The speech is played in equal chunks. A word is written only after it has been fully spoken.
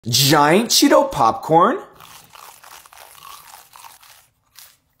Giant Cheeto popcorn.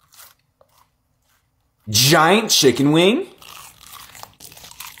 Giant chicken wing.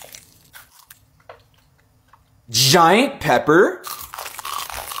 Giant pepper.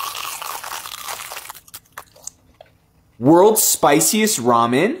 World's spiciest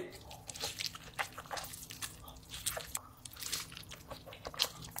ramen.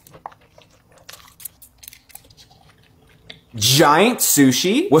 Giant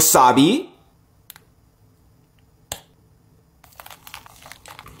sushi. Wasabi.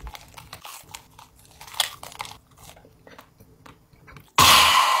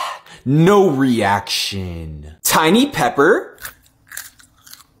 No reaction. Tiny pepper.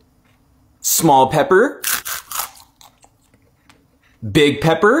 Small pepper. Big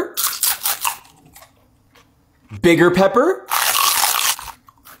pepper. Bigger pepper.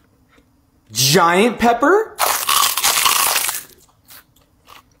 Giant pepper.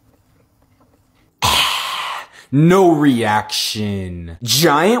 No reaction.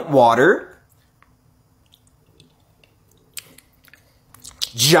 Giant water.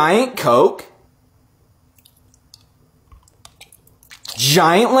 Giant Coke.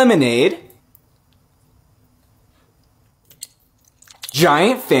 Giant lemonade.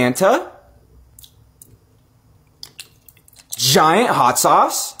 Giant Fanta. Giant hot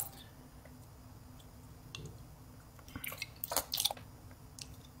sauce.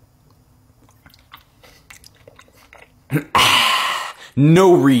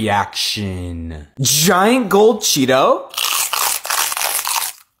 No reaction. Giant gold Cheeto.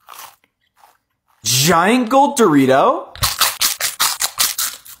 Giant gold Dorito.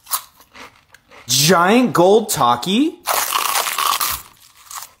 Giant gold Taki.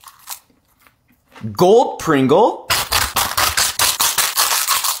 Gold Pringle.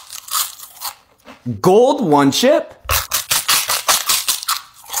 Gold One Chip.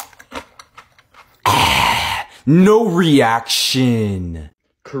 No reaction.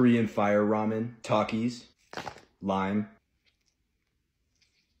 Korean fire ramen, Takis, lime,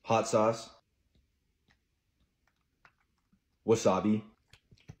 hot sauce, wasabi,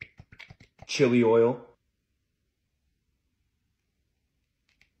 chili oil,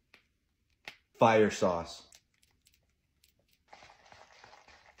 fire sauce.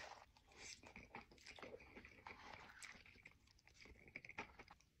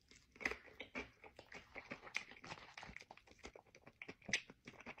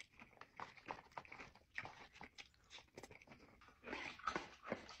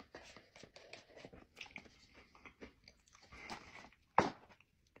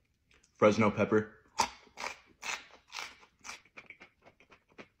 Fresno pepper,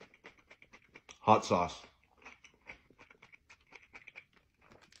 hot sauce,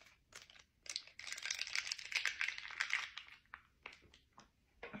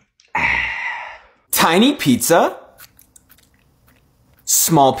 tiny pizza,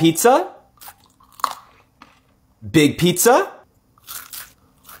 small pizza, big pizza,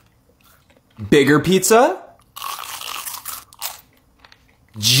 bigger pizza,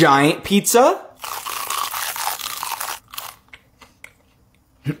 giant pizza.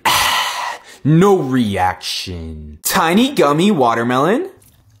 No reaction. Tiny gummy watermelon.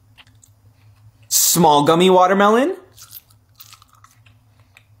 Small gummy watermelon.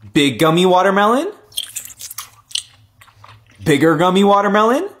 Big gummy watermelon. Bigger gummy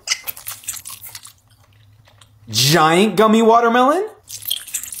watermelon. Giant gummy watermelon.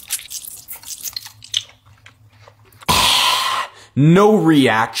 No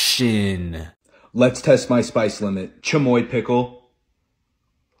reaction. Let's test my spice limit. Chamoy pickle.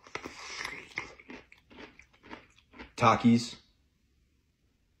 Takis.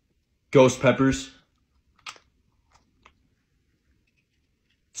 Ghost peppers.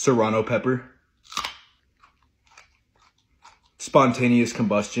 Serrano pepper. Spontaneous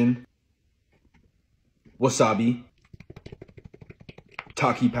combustion. Wasabi.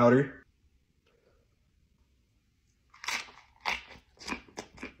 Taki powder.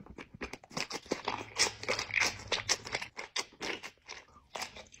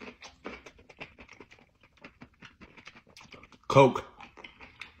 Coke.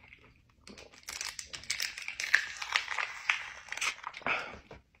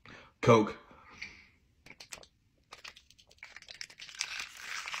 Coke.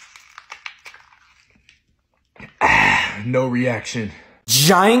 No reaction.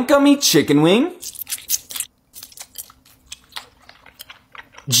 Giant gummy chicken wing.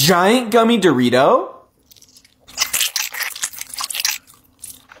 Giant gummy Dorito.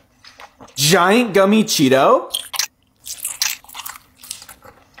 Giant gummy Cheeto.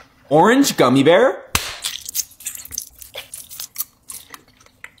 Orange gummy bear.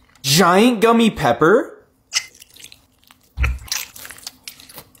 Giant gummy pepper.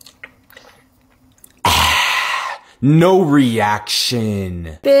 No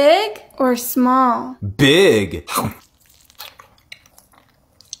reaction. Big or small? Big.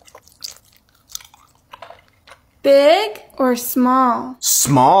 Big or small?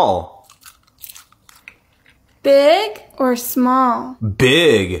 Small. Big or small?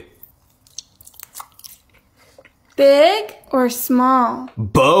 Big. Big or small?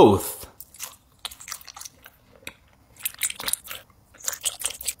 Both.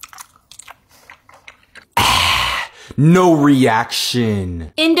 No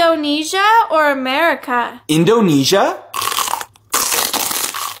reaction. Indonesia or America? Indonesia?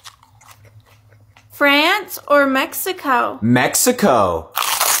 France or Mexico? Mexico.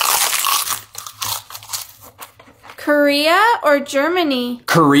 Korea or Germany?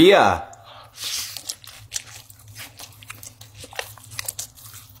 Korea.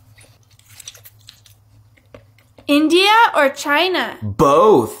 India or China?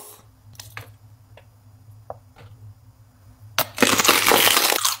 Both.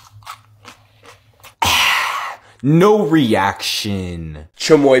 No reaction.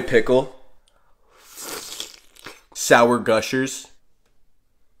 Chamoy pickle. Sour gushers.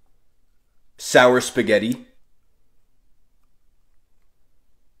 Sour spaghetti.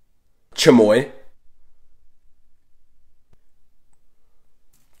 Chamoy.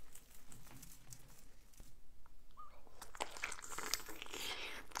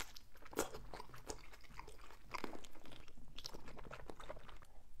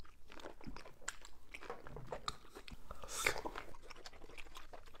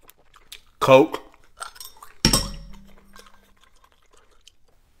 Coke.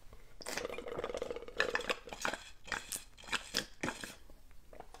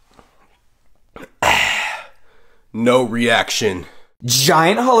 No reaction.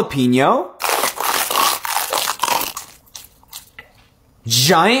 Giant jalapeno.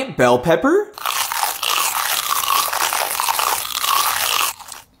 Giant bell pepper.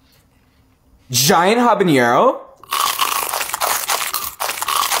 Giant habanero.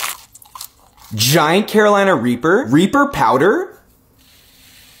 Giant Carolina Reaper. Reaper powder.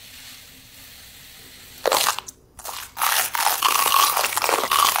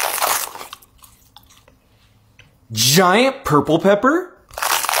 Giant purple pepper.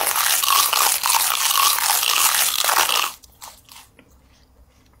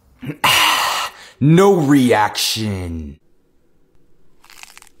 No reaction.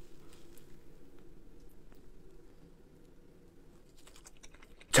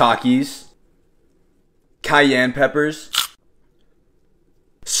 Takis. Cayenne peppers.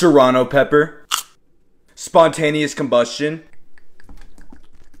 Serrano pepper. Spontaneous combustion.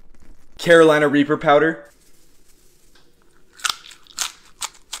 Carolina Reaper powder.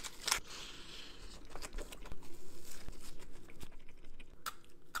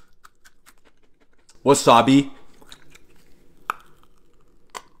 Wasabi.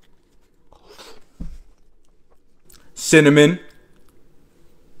 Cinnamon.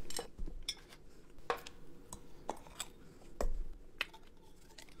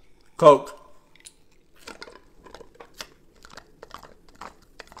 Coke.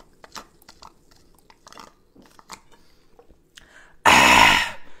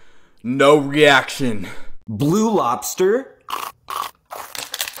 No reaction. Blue Lobster.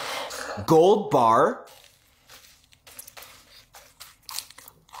 Gold Bar.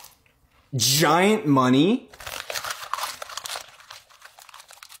 Giant Money.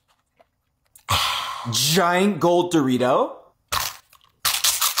 Giant Gold Dorito.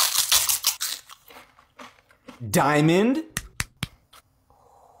 Diamond.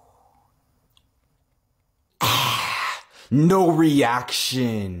 No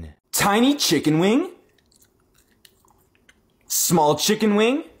reaction. Tiny chicken wing. Small chicken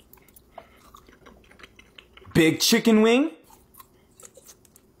wing. Big chicken wing.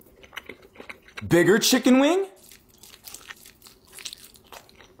 Bigger chicken wing.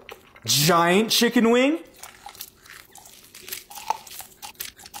 Giant chicken wing.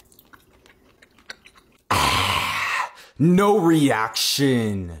 No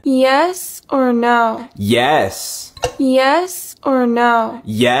reaction. Yes or no? Yes. Yes or no?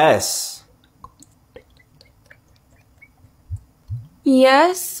 Yes.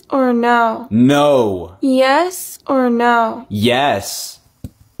 Yes or no? No. Yes or no? Yes.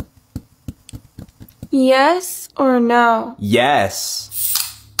 Yes or no? Yes.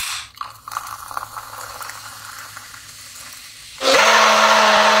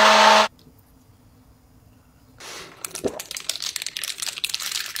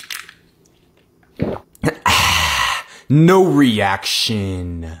 No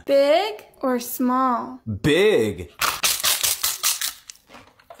reaction. Big or small? Big.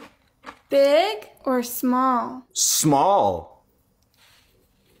 Big or small? Small.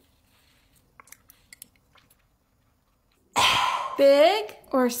 Big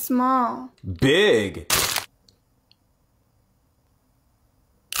or small? Big.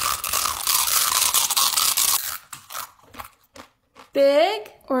 Big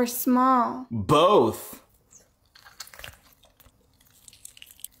or small? Both.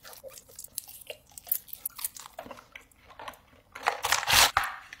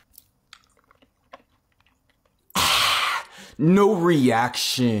 No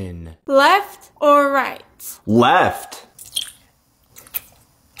reaction. Left or right? Left.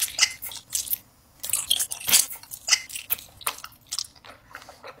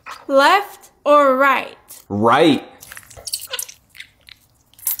 Left or right? Right.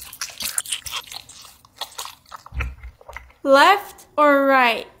 Left or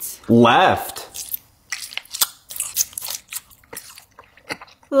right? Left.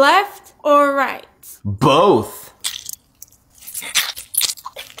 Left or right? Both.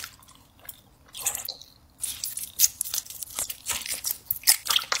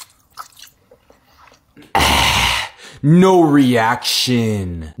 No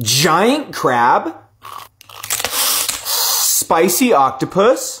reaction. Giant crab. Spicy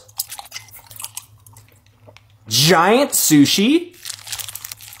octopus. Giant sushi.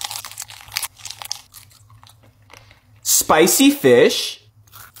 Spicy fish.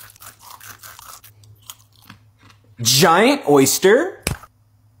 Giant oyster.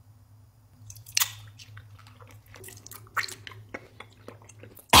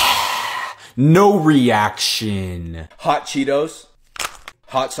 No reaction. Hot Cheetos.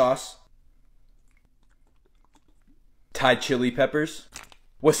 Hot sauce. Thai chili peppers.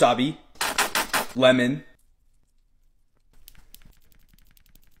 Wasabi. Lemon.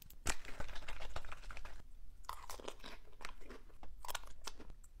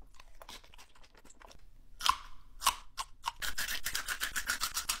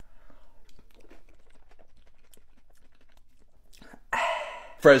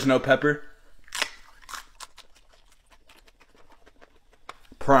 Fresno pepper.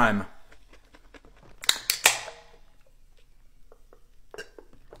 Prime.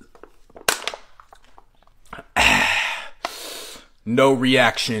 No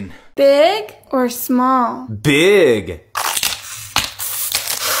reaction. Big or small? Big.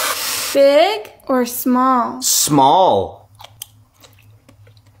 Big or small? Small.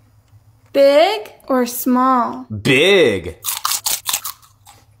 Big or small? Big.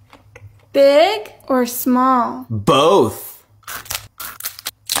 Big or small? Both.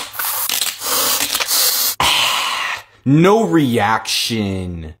 No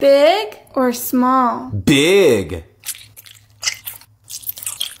reaction. Big or small? Big.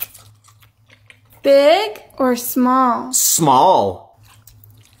 Big or small? Small.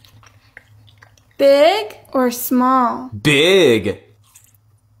 Big or small? Big.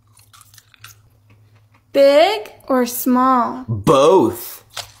 Big or small? Both.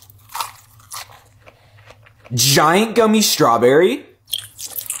 Giant gummy strawberry.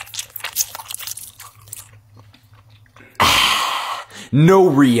 No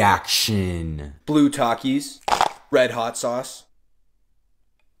reaction. Blue Takis. Red hot sauce.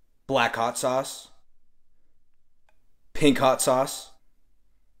 Black hot sauce. Pink hot sauce.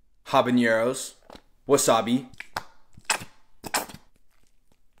 Habaneros. Wasabi.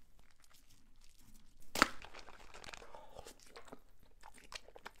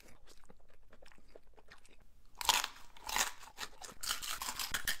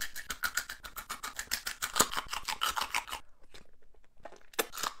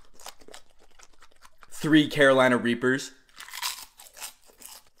 Three Carolina Reapers.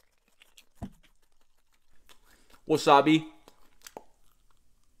 Wasabi.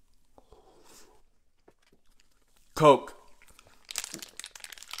 Coke.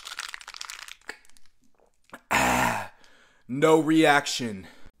 No reaction.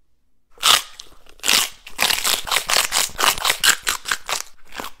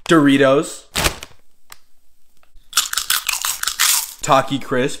 Doritos. Taki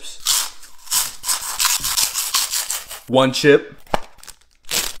Crisps. One chip.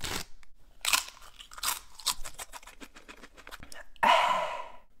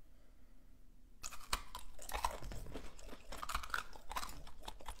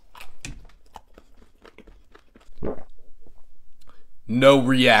 No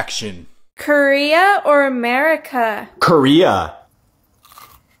reaction. Korea or America? Korea.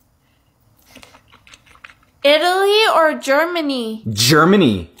 Italy or Germany?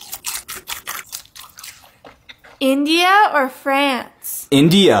 Germany. India or France?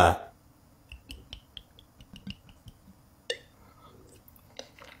 India.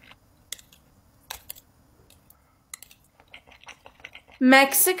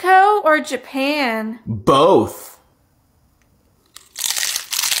 Mexico or Japan? Both.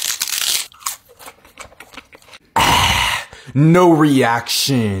 No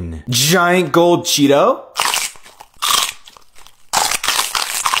reaction. Giant gold Cheeto.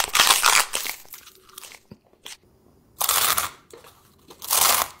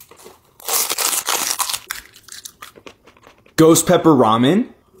 Ghost pepper ramen.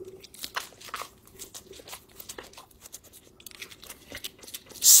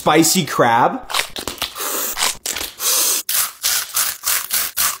 Spicy crab.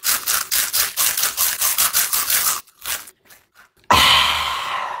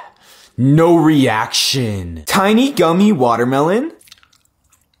 No reaction. Tiny gummy watermelon.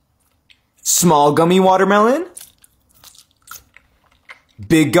 Small gummy watermelon.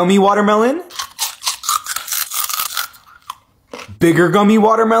 Big gummy watermelon. Bigger gummy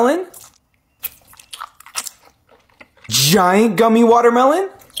watermelon. Giant gummy watermelon.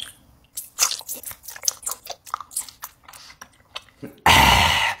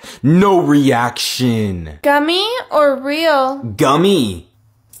 No reaction. Gummy or real? Gummy.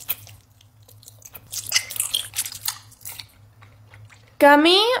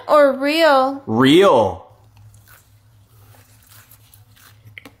 Gummy or real? Real.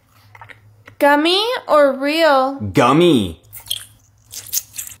 Gummy or real? Gummy.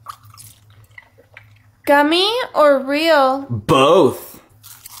 Gummy or real? Both.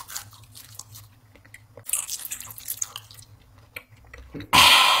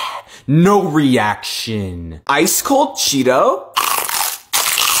 No reaction. Ice cold Cheeto.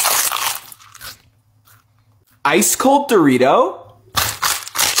 Ice cold Dorito.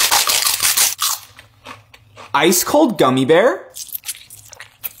 Ice cold gummy bear.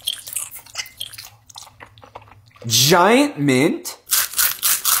 Giant mint.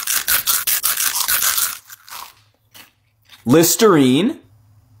 Listerine.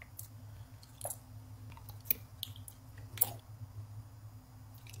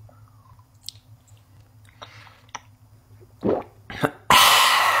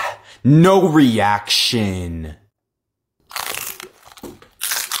 No reaction.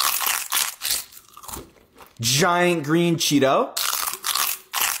 Giant green Cheeto.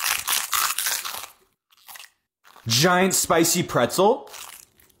 Giant spicy pretzel.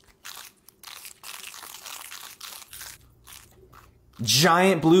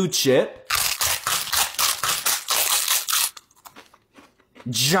 Giant blue chip.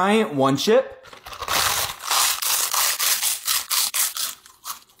 Giant one chip.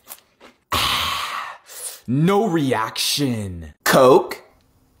 No reaction. Coke.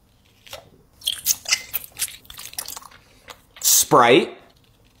 Sprite.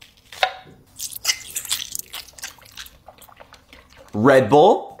 Red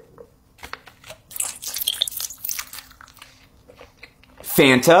Bull.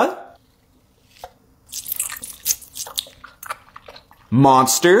 Fanta.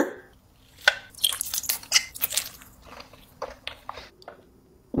 Monster.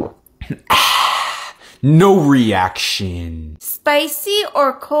 No reaction. Spicy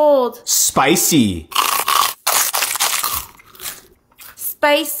or cold? Spicy.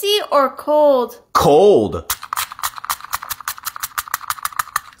 Spicy or cold? Cold.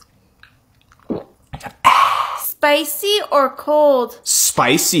 Spicy or cold?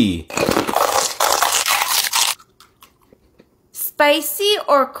 Spicy. Spicy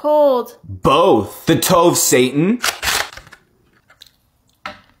or cold? Both. The toe of Satan.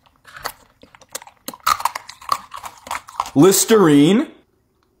 Listerine.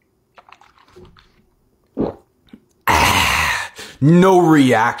 No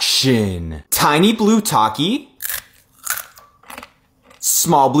reaction. Tiny blue Taki.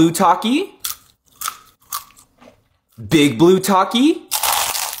 Small blue Taki. Big blue Taki.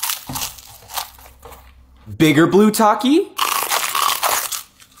 Bigger blue Taki.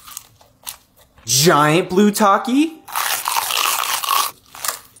 Giant blue Taki.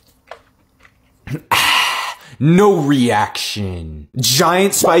 No reaction.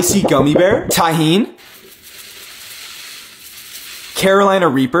 Giant spicy gummy bear. Tahine. Carolina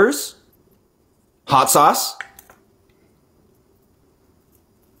Reapers. Hot sauce.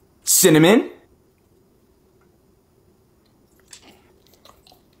 Cinnamon.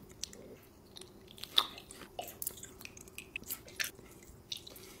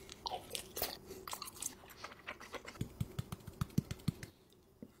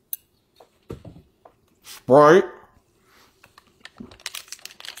 Right.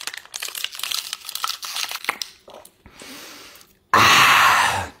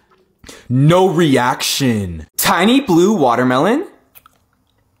 No reaction. Tiny blue watermelon.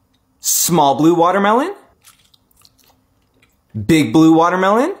 Small blue watermelon. Big blue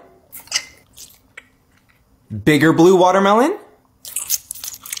watermelon. Bigger blue watermelon.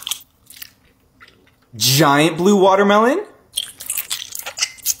 Giant blue watermelon.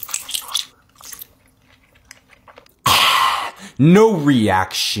 No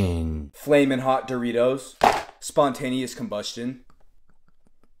reaction. Flamin' hot Doritos. Spontaneous combustion.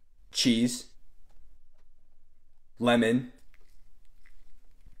 Cheese. Lemon.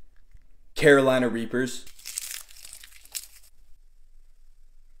 Carolina Reapers.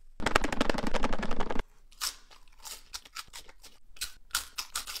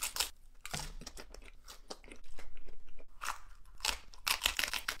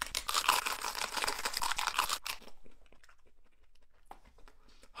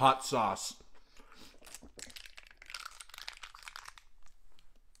 Hot sauce.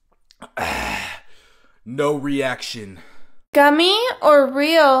 No reaction. Gummy or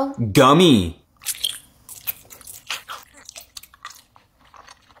real? Gummy.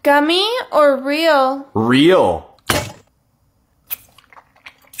 Gummy or real? Real.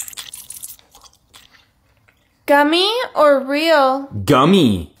 Gummy or real?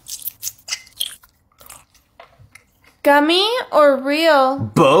 Gummy. Gummy or real?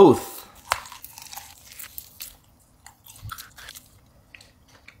 Both.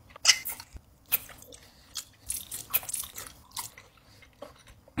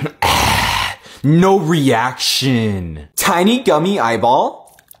 No reaction. Tiny gummy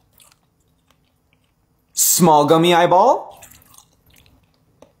eyeball. Small gummy eyeball.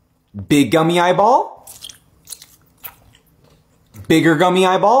 Big gummy eyeball. Bigger gummy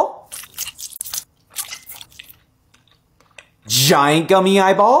eyeball. Giant gummy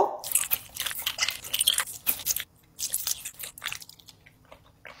eyeball.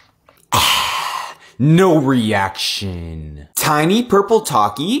 No reaction. Tiny purple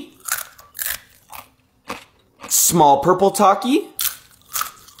talkie. Small purple talkie.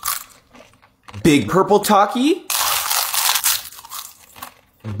 Big purple talkie.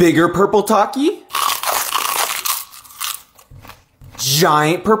 Bigger purple talkie.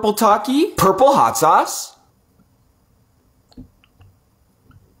 Giant purple talkie. Purple hot sauce.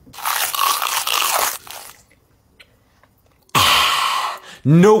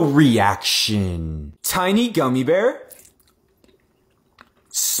 No reaction. Tiny gummy bear.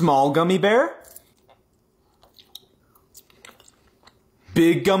 Small gummy bear.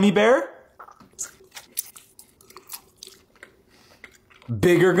 Big gummy bear.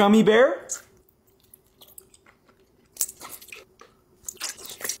 Bigger gummy bear.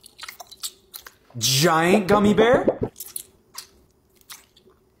 Giant gummy bear.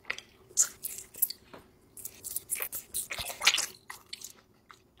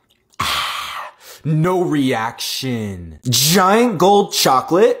 No reaction. Giant gold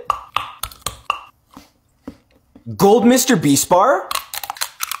chocolate. Gold Mr. Beast bar.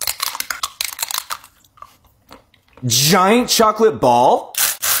 Giant chocolate ball.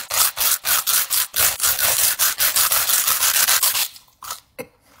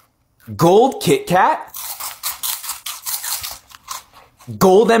 Gold Kit Kat.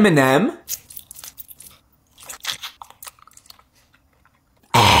 Gold M&M.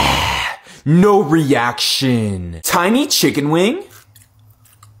 No reaction. Tiny chicken wing.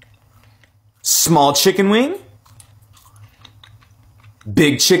 Small chicken wing.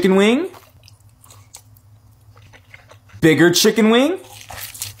 Big chicken wing. Bigger chicken wing.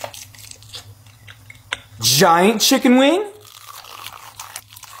 Giant chicken wing.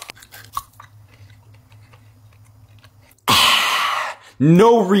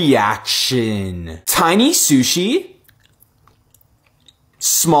 No reaction. Tiny sushi.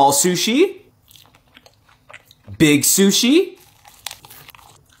 Small sushi. Big sushi.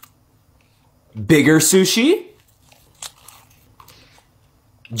 Bigger sushi.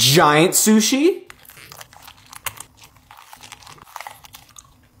 Giant sushi.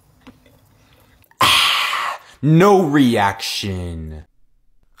 No reaction.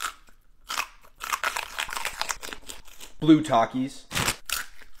 Blue Takis.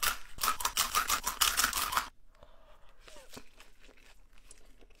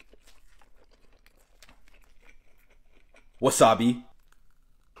 Wasabi.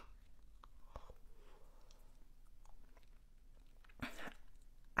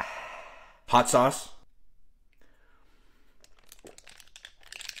 Hot sauce.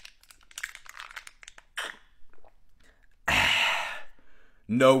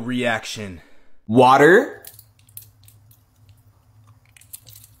 No reaction. Water.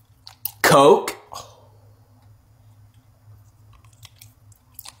 Coke.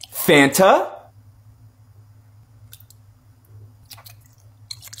 Fanta,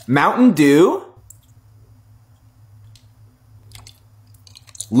 Mountain Dew,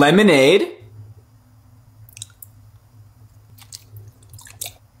 lemonade,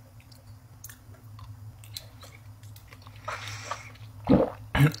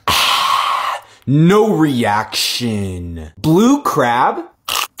 no reaction. Blue crab,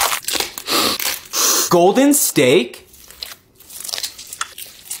 golden steak,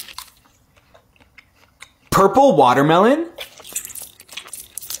 purple watermelon,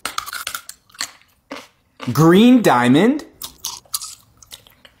 green diamond,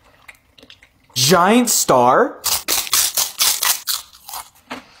 giant star,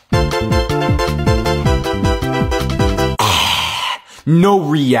 no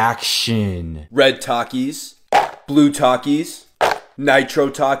reaction. Red Takis, blue Takis, nitro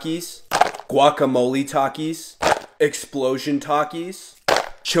Takis, guacamole Takis, explosion Takis,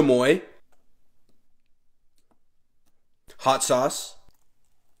 chamoy, hot sauce,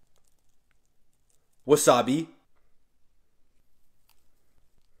 wasabi,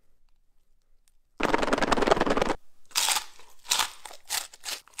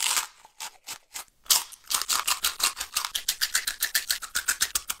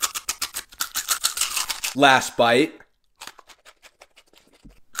 last bite.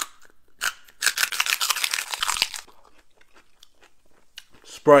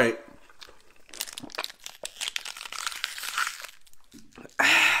 Sprite.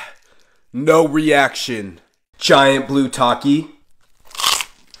 No reaction. Giant blue Taki.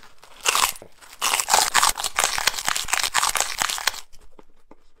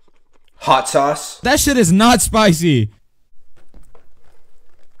 Hot sauce. That shit is not spicy.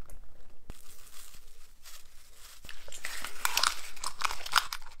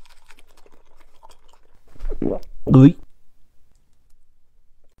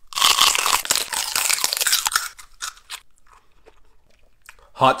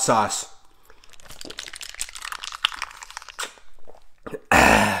 Hot sauce.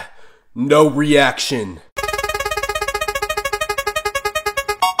 No reaction.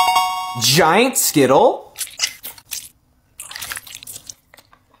 Giant Skittle.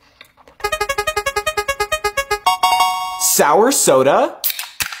 Sour soda.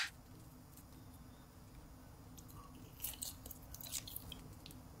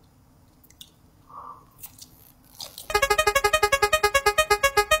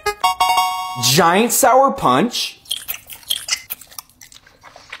 Giant sour punch.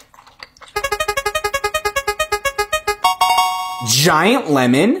 Giant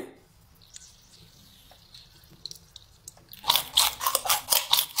lemon.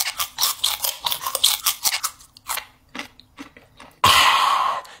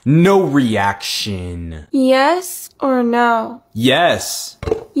 No reaction. Yes or no? Yes.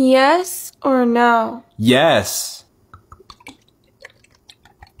 Yes or no? Yes.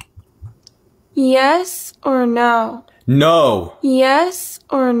 Yes or no? No. Yes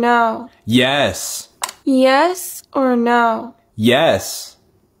or no? Yes. Yes or no? Yes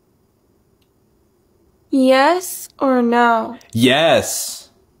Yes. or no? Yes.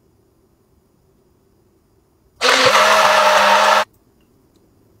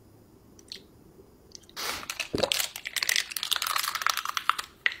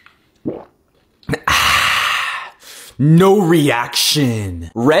 No reaction.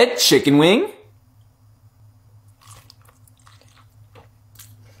 Red chicken wing.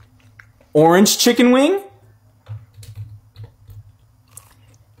 Orange chicken wing.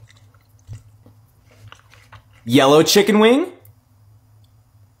 Yellow chicken wing.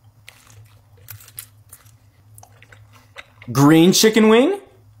 Green chicken wing.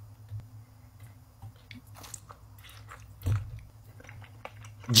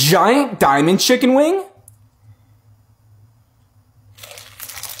 Giant diamond chicken wing.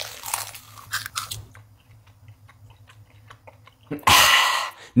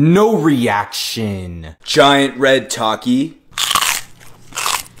 No reaction. Giant red Taki.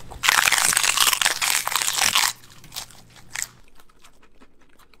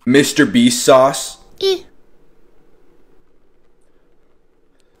 Mr. Beast sauce.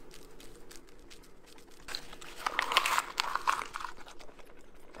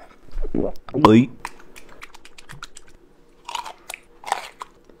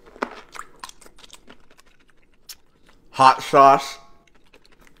 Hot sauce.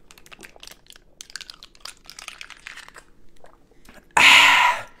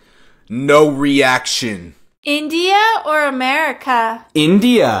 No reaction. India or America?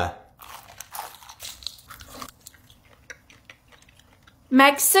 India.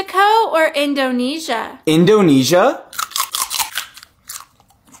 Mexico or Indonesia? Indonesia.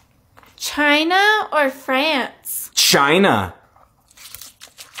 China or France? China.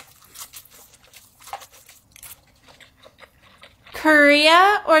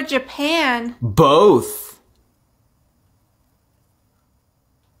 Korea or Japan? Both.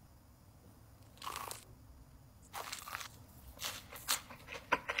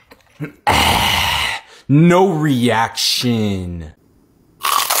 No reaction.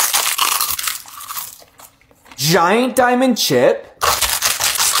 Giant diamond chip.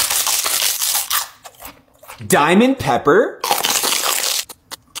 Diamond pepper.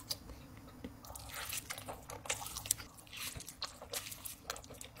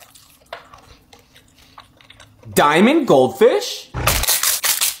 Diamond goldfish.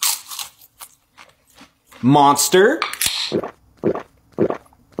 Monster.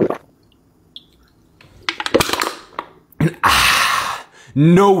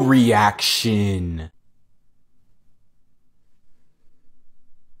 No reaction.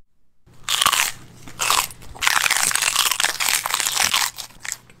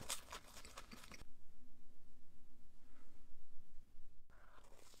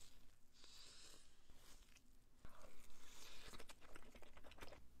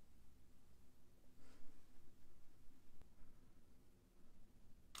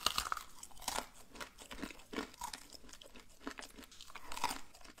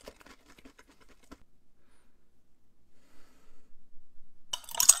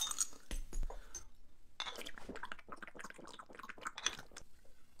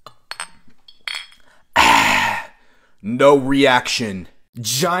 No reaction.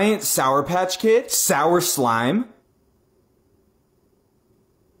 Giant Sour Patch Kid, sour slime,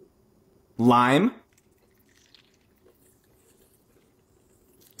 lime,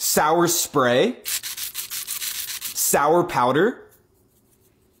 sour spray, sour powder,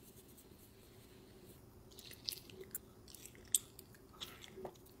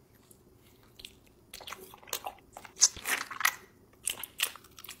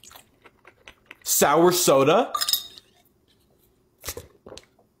 sour soda,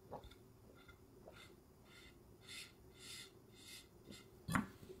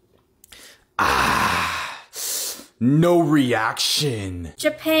 no reaction.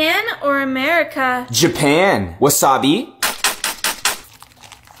 Japan or America? Japan. Wasabi.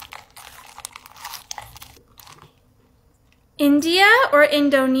 India or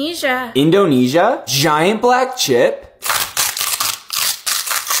Indonesia? Indonesia. Giant black chip.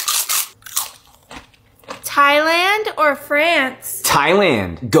 Thailand or France?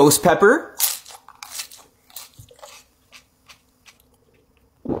 Thailand. Ghost pepper.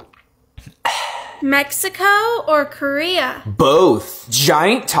 Mexico or Korea? Both.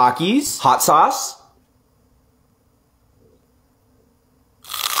 Giant Takis. Hot sauce.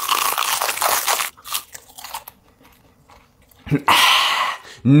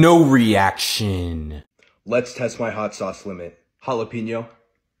 No reaction. Let's test my hot sauce limit. Jalapeno.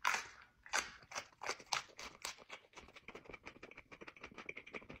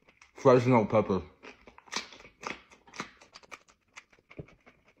 Fresno pepper.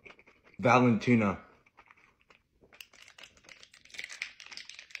 Valentina.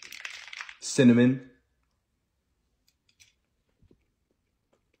 Cinnamon.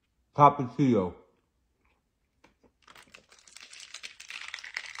 Tapatio.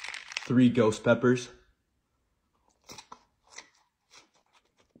 3 ghost peppers.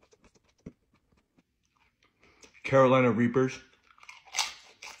 Carolina Reapers.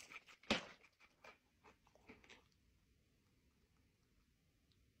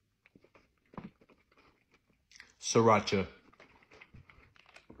 Sriracha.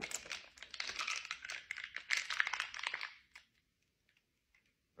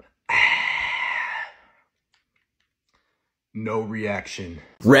 No reaction.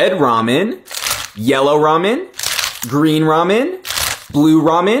 Red ramen, yellow ramen, green ramen, blue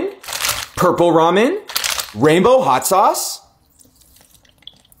ramen, purple ramen, rainbow hot sauce.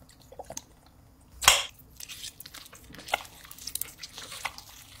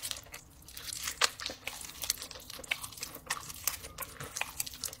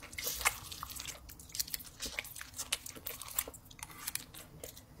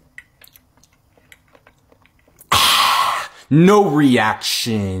 No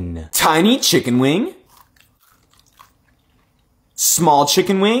reaction. Tiny chicken wing. Small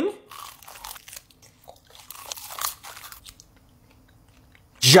chicken wing.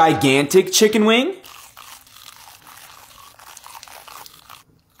 Gigantic chicken wing.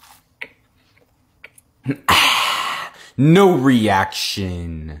 No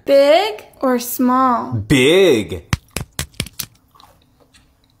reaction. Big or small? Big.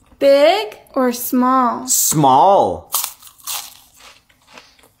 Big or small? Small.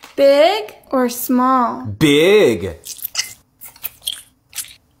 Big or small? Big.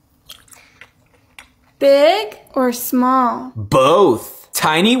 Big or small? Both.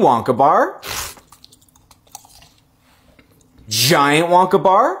 Tiny Wonka bar. Giant Wonka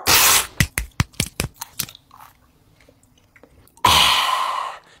bar.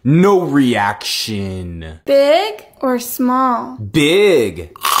 No reaction. Big or small?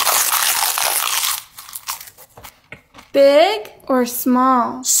 Big. Big or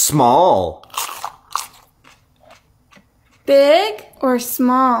small? Small. Big or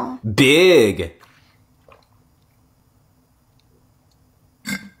small? Big.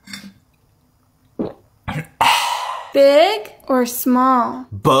 Big or small?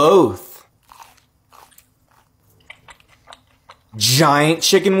 Both. Giant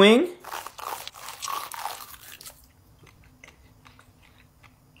chicken wing.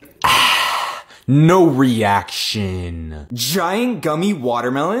 No reaction. Giant gummy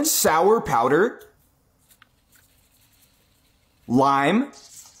watermelon, sour powder, lime,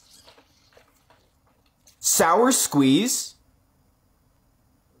 sour squeeze,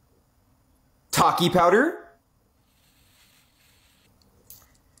 Taki powder,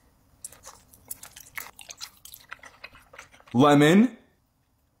 lemon,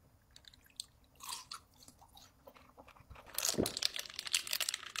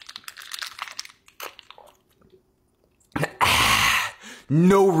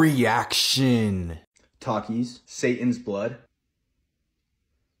 no reaction. Takis, Satan's blood,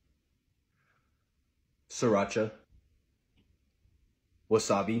 sriracha,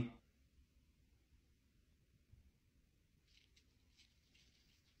 wasabi,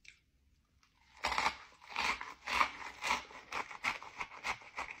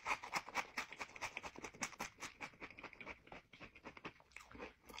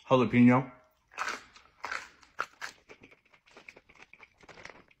 jalapeno,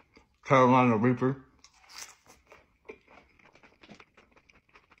 Carolina Reaper,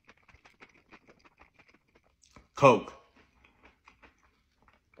 Coke,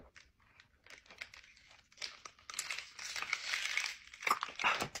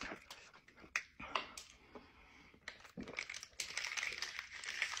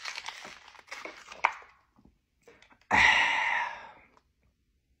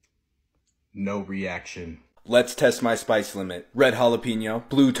 no reaction. Let's test my spice limit. Red jalapeno,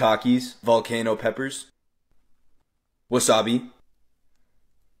 blue Takis, volcano peppers, wasabi,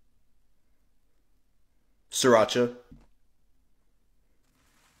 sriracha,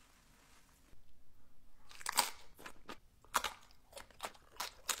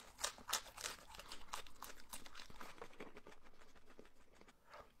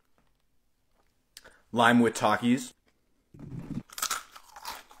 lime with Takis,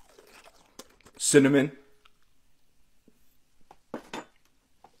 cinnamon,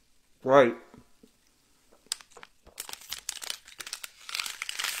 right,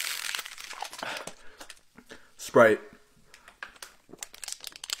 Sprite,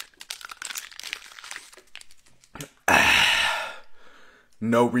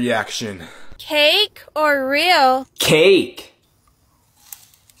 no reaction. Cake or real? Cake.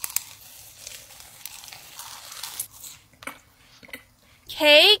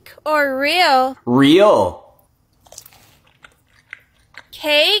 Cake or real? Real.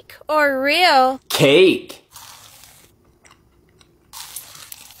 Cake or real? Cake.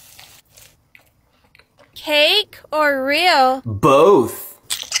 Cake or real? Both.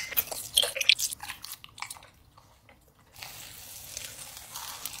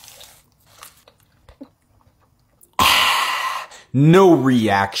 No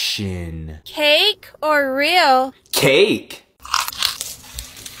reaction. Cake or real? Cake.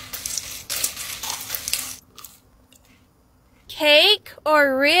 Cake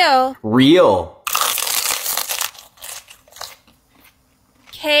or real? Real.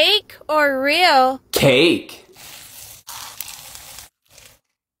 Cake or real? Cake.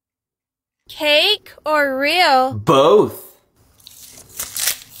 Cake or real? Both.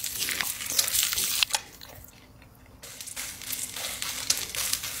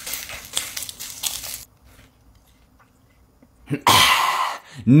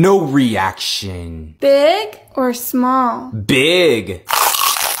 No reaction. Big or small? Big.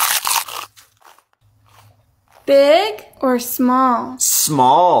 Big or small?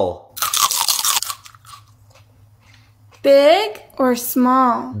 Small. Big or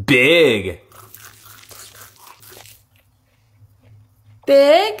small? Big.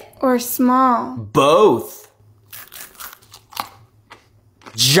 Big or small? Both.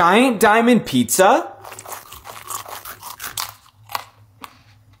 Giant diamond pizza?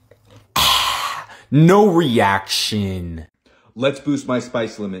 No reaction. Let's boost my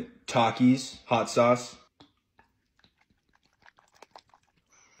spice limit. Takis, hot sauce.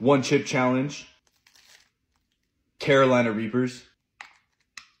 1 chip challenge. Carolina Reapers.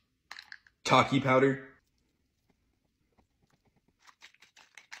 Taki powder.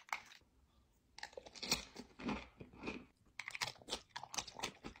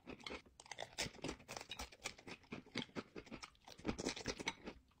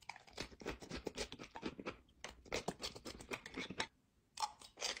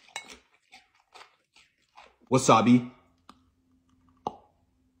 Wasabi.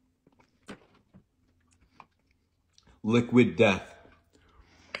 Liquid death.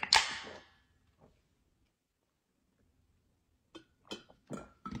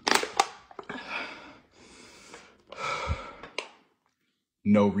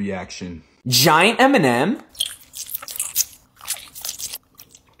 No reaction. Giant M&M.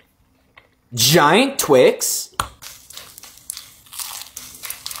 Giant Twix.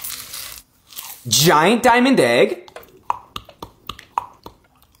 Giant Diamond Egg.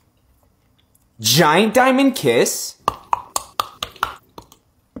 Giant Diamond Kiss.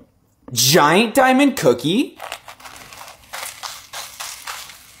 Giant Diamond Cookie.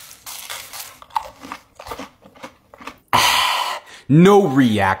 No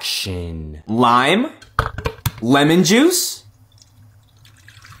reaction. Lime. Lemon juice.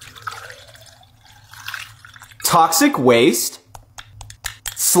 Toxic waste.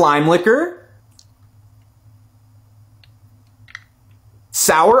 Slime liquor.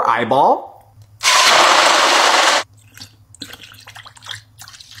 Sour eyeball.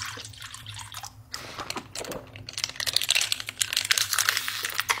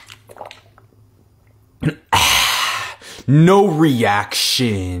 No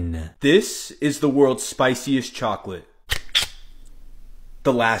reaction. This is the world's spiciest chocolate.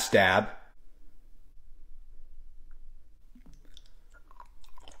 The last dab.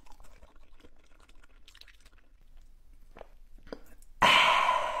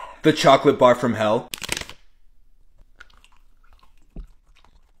 The chocolate bar from hell.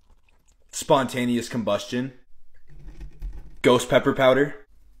 Spontaneous combustion. Ghost pepper powder.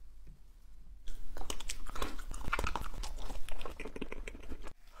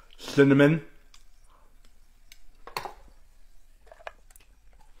 Cinnamon.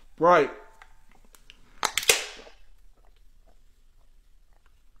 Right.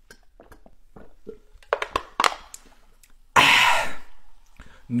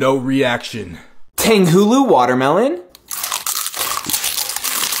 No reaction. Tanghulu watermelon.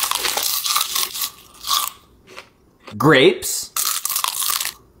 Grapes.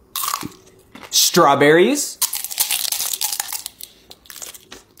 Strawberries.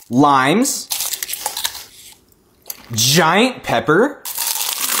 Limes. Giant pepper.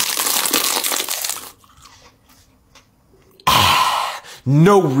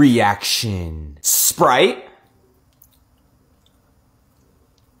 No reaction. Sprite.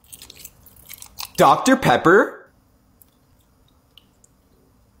 Dr. Pepper.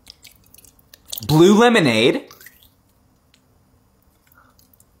 Blue lemonade.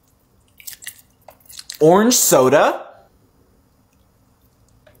 Orange soda.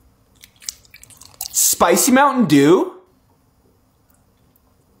 Spicy Mountain Dew.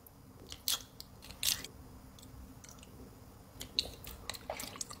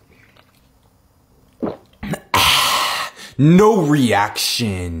 No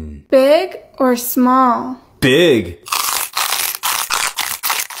reaction. Big or small? Big.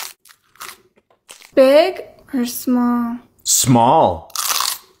 Big or small? Small.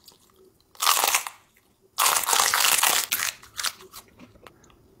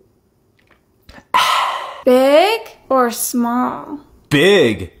 Big or small?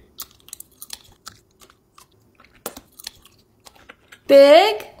 Big.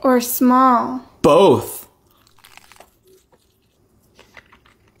 Big or small? Both.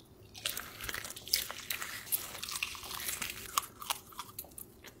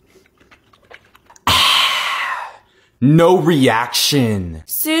 No reaction.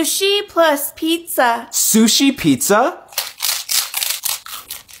 Sushi plus pizza. Sushi pizza.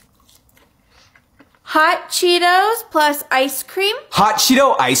 Hot Cheetos plus ice cream. Hot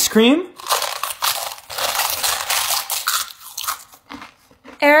Cheeto ice cream.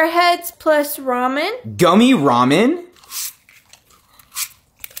 Airheads plus ramen. Gummy ramen.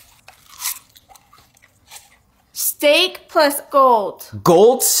 Steak plus gold.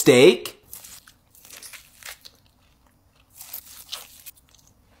 Gold steak.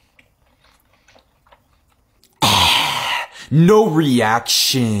 No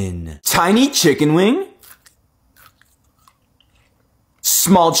reaction. Tiny chicken wing.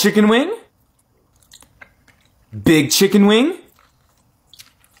 Small chicken wing. Big chicken wing.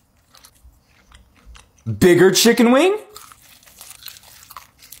 Bigger chicken wing?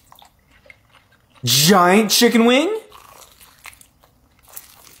 Giant chicken wing?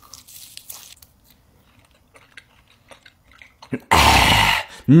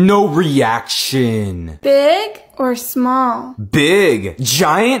 No reaction. Big or small? Big.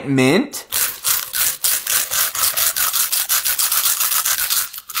 Giant mint?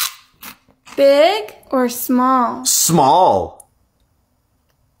 Big or small? Small.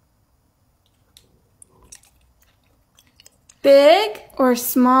 Big or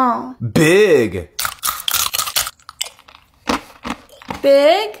small? Big.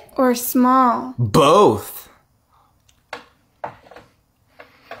 Big or small? Both.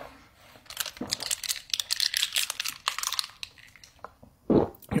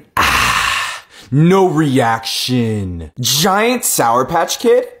 No reaction. Giant Sour Patch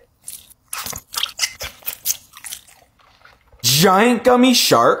Kid? Giant Gummy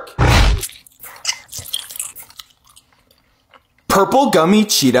Shark? Purple Gummy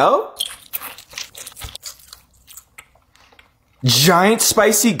Cheeto? Giant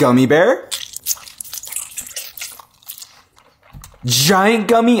Spicy Gummy Bear? Giant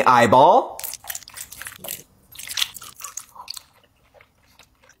Gummy Eyeball?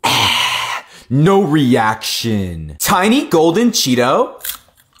 No reaction. Tiny Golden Cheeto?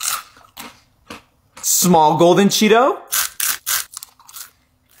 Small Golden Cheeto?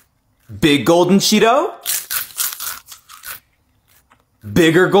 Big Golden Cheeto?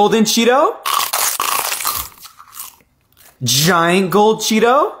 Bigger Golden Cheeto? Giant Gold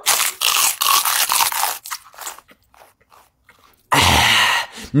Cheeto?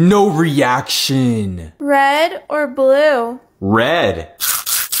 No reaction. Red or blue? Red.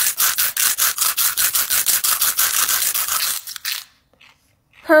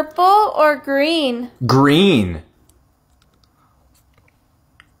 Purple or green? Green.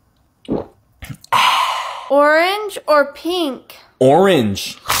 Orange or pink?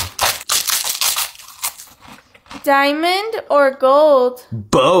 Orange. Diamond or gold?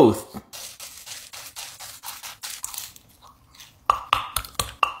 Both.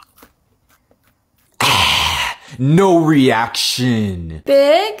 No reaction.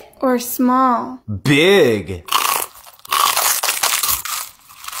 Big or small? Big.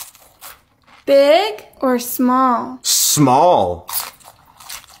 Big or small? Small.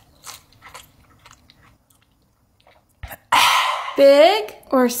 Big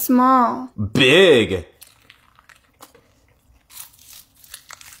or small? Big.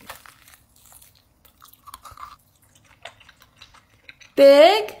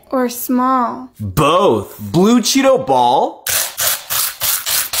 Big or small? Both. Blue Cheeto Ball?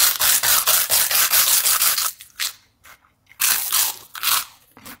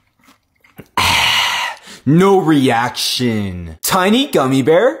 No reaction. Tiny Gummy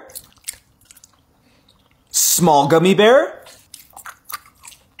Bear? Small Gummy Bear?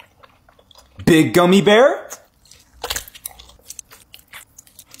 Big Gummy Bear?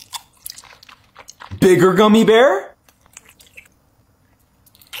 Bigger Gummy Bear?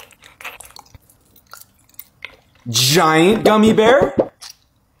 Giant Gummy Bear?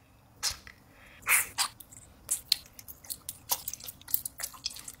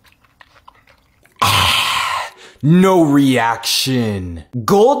 No reaction.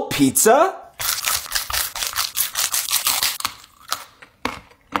 Gold Pizza?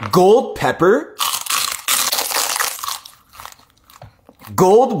 Gold Pepper?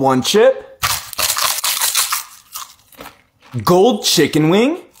 Gold One Chip? Gold Chicken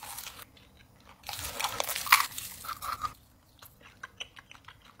Wing?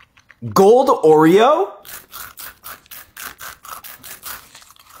 Gold Oreo?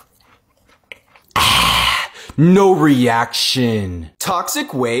 No reaction.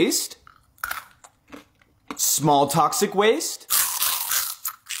 Toxic waste? Small toxic waste?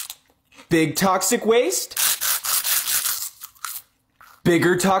 Big toxic waste?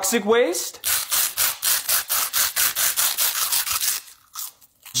 Bigger toxic waste?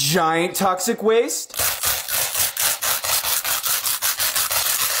 Giant toxic waste?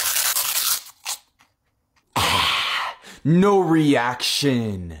 No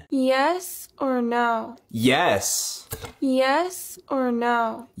reaction. Yes or no? Yes. Yes or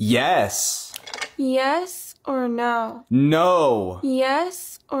no? Yes. Yes or no? No.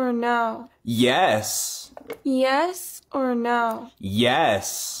 Yes or no? Yes. Yes or no?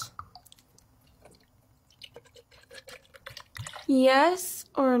 Yes. Yes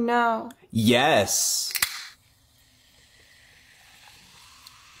or no? Yes.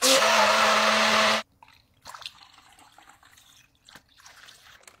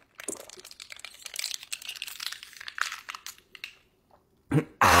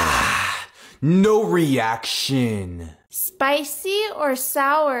 No reaction. Spicy or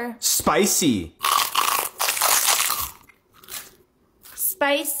sour? Spicy.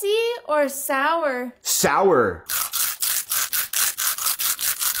 Spicy or sour? Sour.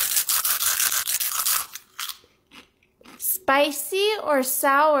 Spicy or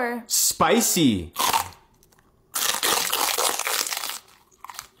sour? Spicy.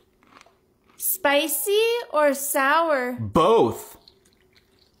 Spicy or sour? Both.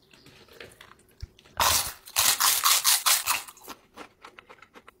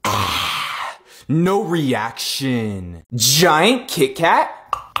 No reaction. Giant Kit Kat.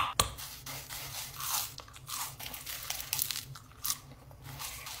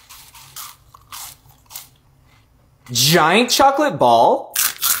 Giant chocolate ball.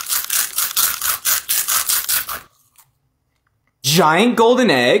 Giant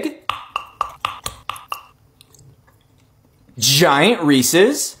golden egg. Giant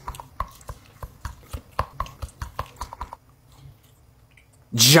Reese's.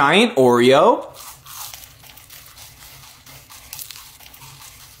 Giant Oreo.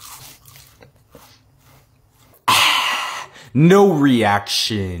 No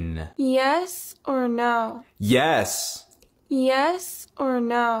reaction. Yes or no? Yes. Yes or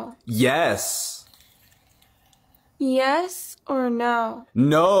no? Yes. Yes or no?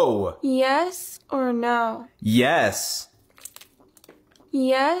 No. Yes or no? Yes.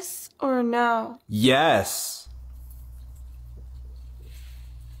 Yes or no? Yes.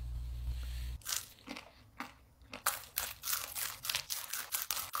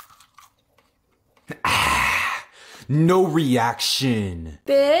 No reaction.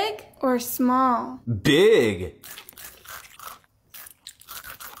 Big or small? Big.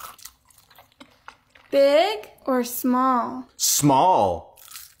 Big or small? Small.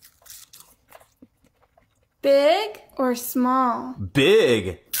 Big or small?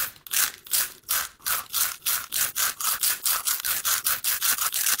 Big.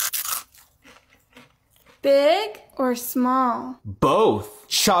 Big or small? Both.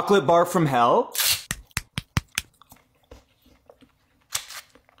 Chocolate bar from hell.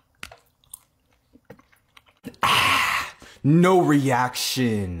 No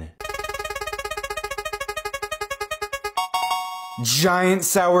reaction. Giant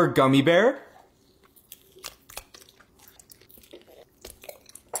sour gummy bear.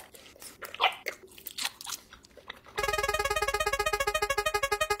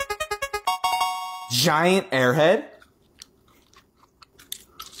 Giant airhead.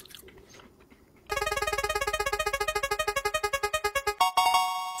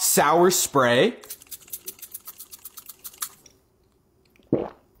 Sour spray.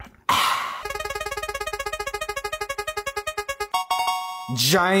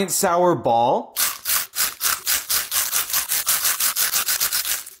 Giant sour ball.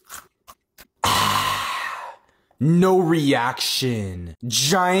 No reaction.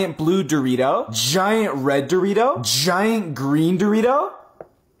 Giant blue Dorito. Giant red Dorito. Giant green Dorito.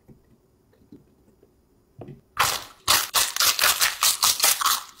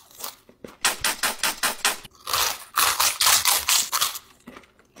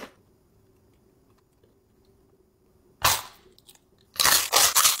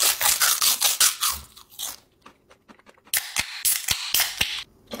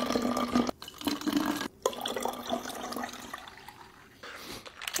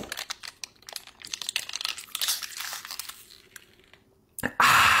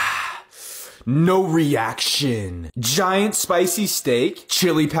 No reaction. Giant spicy steak.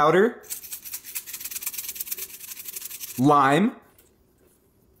 Chili powder. Lime.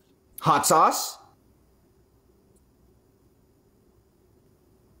 Hot sauce.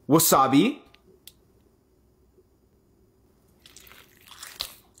 Wasabi.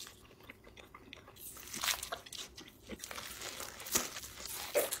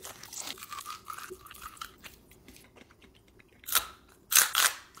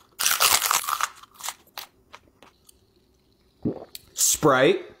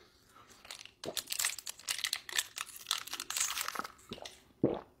 Sprite.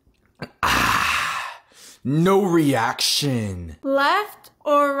 No reaction. Left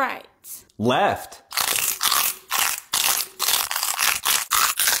or right? Left.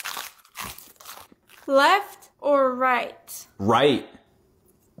 Left or right? Right.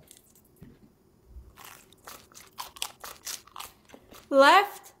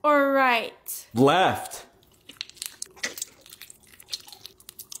 Left or right? Left.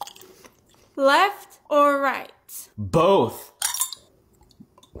 Left or right? Both.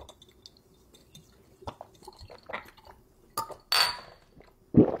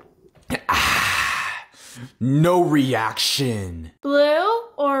 No reaction. Blue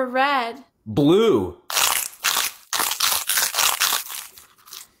or red? Blue.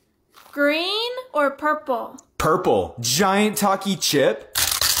 Green or purple? Purple. Giant Taki chip.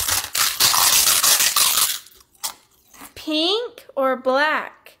 Pink or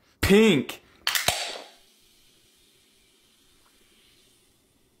black? Pink.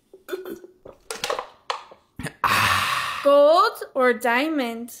 Gold or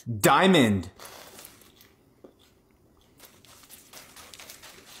diamond? Diamond.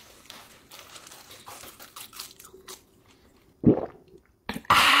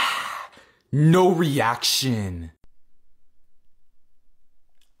 No reaction.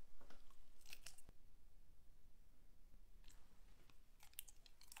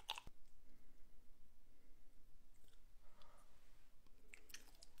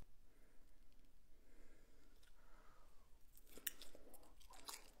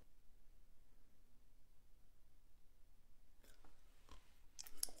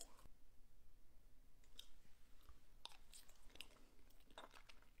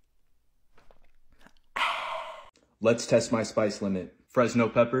 Let's test my spice limit. Fresno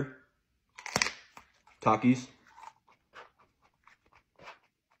pepper. Takis.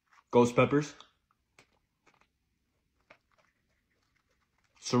 Ghost peppers.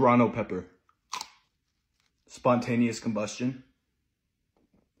 Serrano pepper. Spontaneous combustion.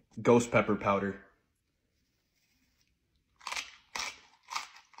 Ghost pepper powder.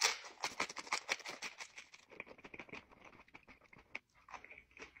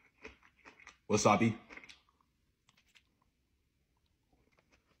 Wasabi.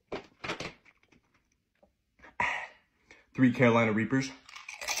 Three Carolina Reapers.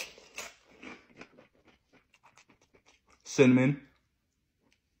 Cinnamon.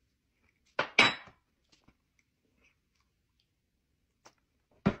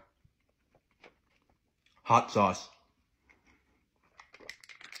 Hot sauce.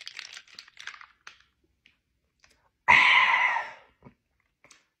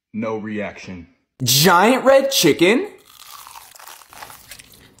 No reaction. Giant red chicken.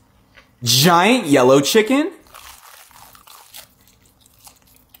 Giant yellow chicken.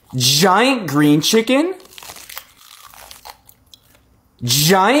 Giant green chicken.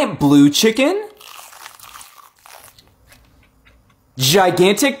 Giant blue chicken.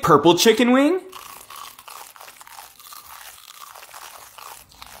 Gigantic purple chicken wing.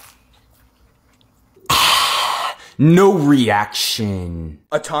 No reaction.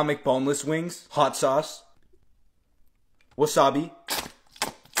 Atomic boneless wings. Hot sauce. Wasabi.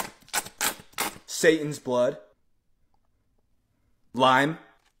 Satan's blood. Lime.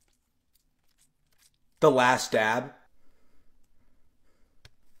 The last dab.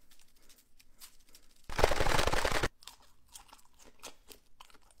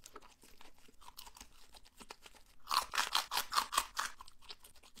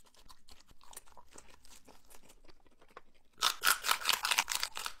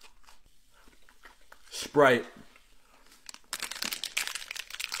 Sprite.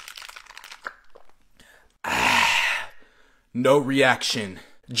 No reaction.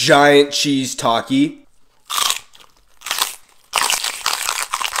 Giant cheese Taki.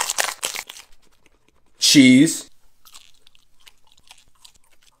 Cheese.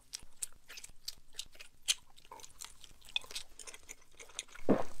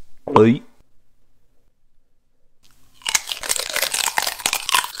 Oi.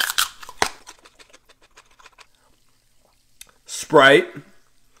 Sprite.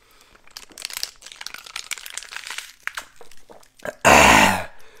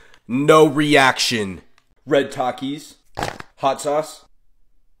 No reaction. Red Takis. Hot sauce.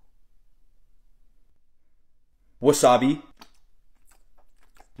 Wasabi.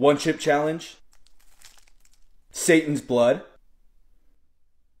 One chip challenge. Satan's blood.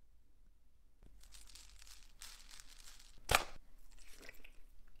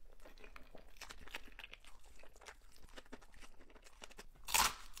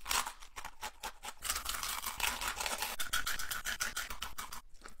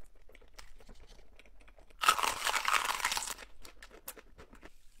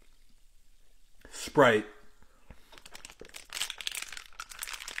 Sprite.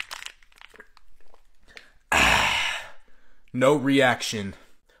 No reaction.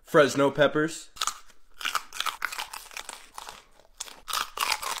 Fresno peppers.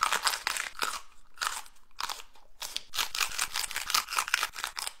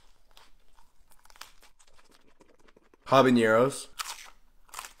 Habaneros.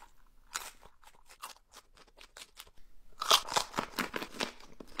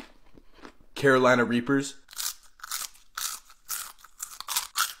 Carolina Reapers.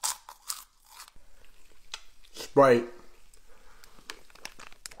 Sprite.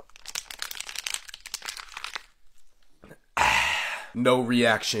 No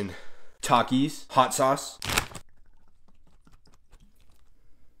reaction. Takis, hot sauce.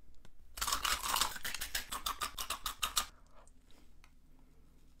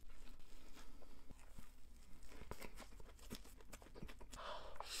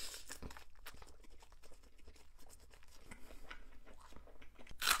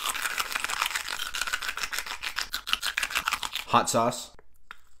 Hot sauce.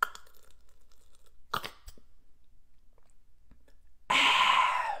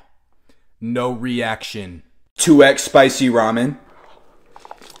 No reaction. 2x spicy ramen.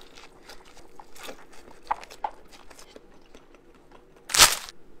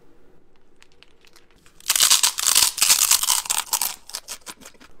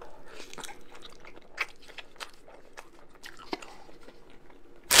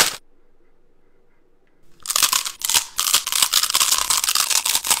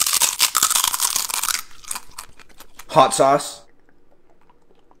 Hot sauce.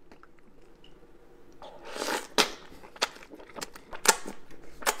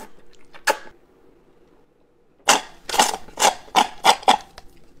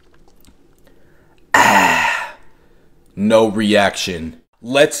 No reaction.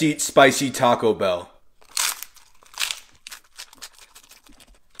 Let's eat spicy Taco Bell.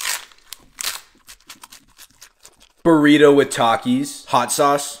 Burrito with Takis, hot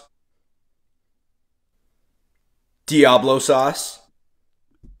sauce. Diablo sauce.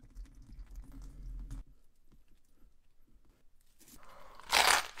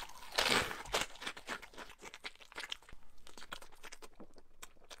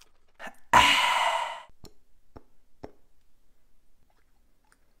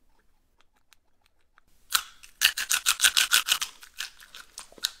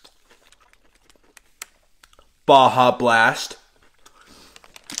 Baja Blast.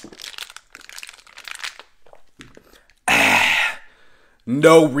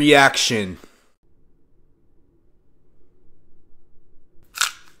 No reaction.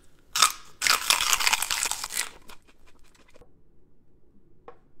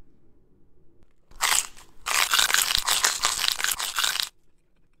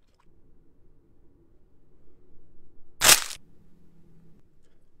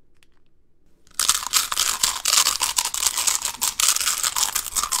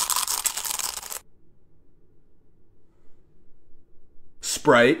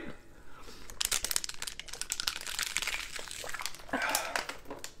 Sprite.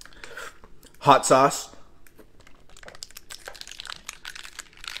 Hot sauce.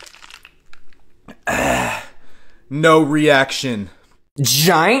 No reaction.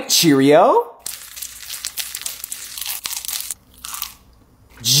 Giant Cheerio.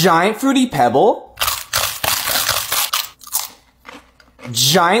 Giant Fruity Pebble.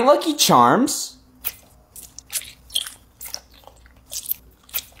 Giant Lucky Charms.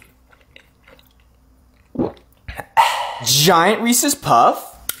 Giant Reese's Puff.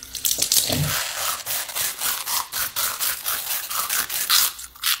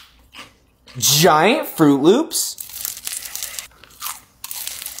 Giant Fruit Loops.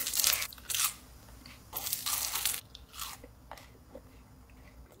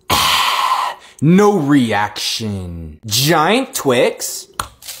 No reaction. Giant Twix.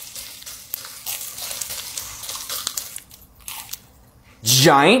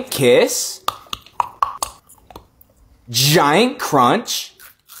 Giant Kiss. Giant Crunch.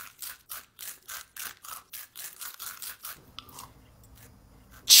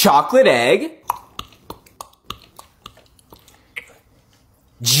 Chocolate Egg.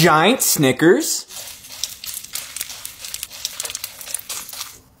 Giant Snickers.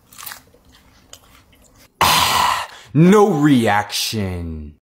 No reaction.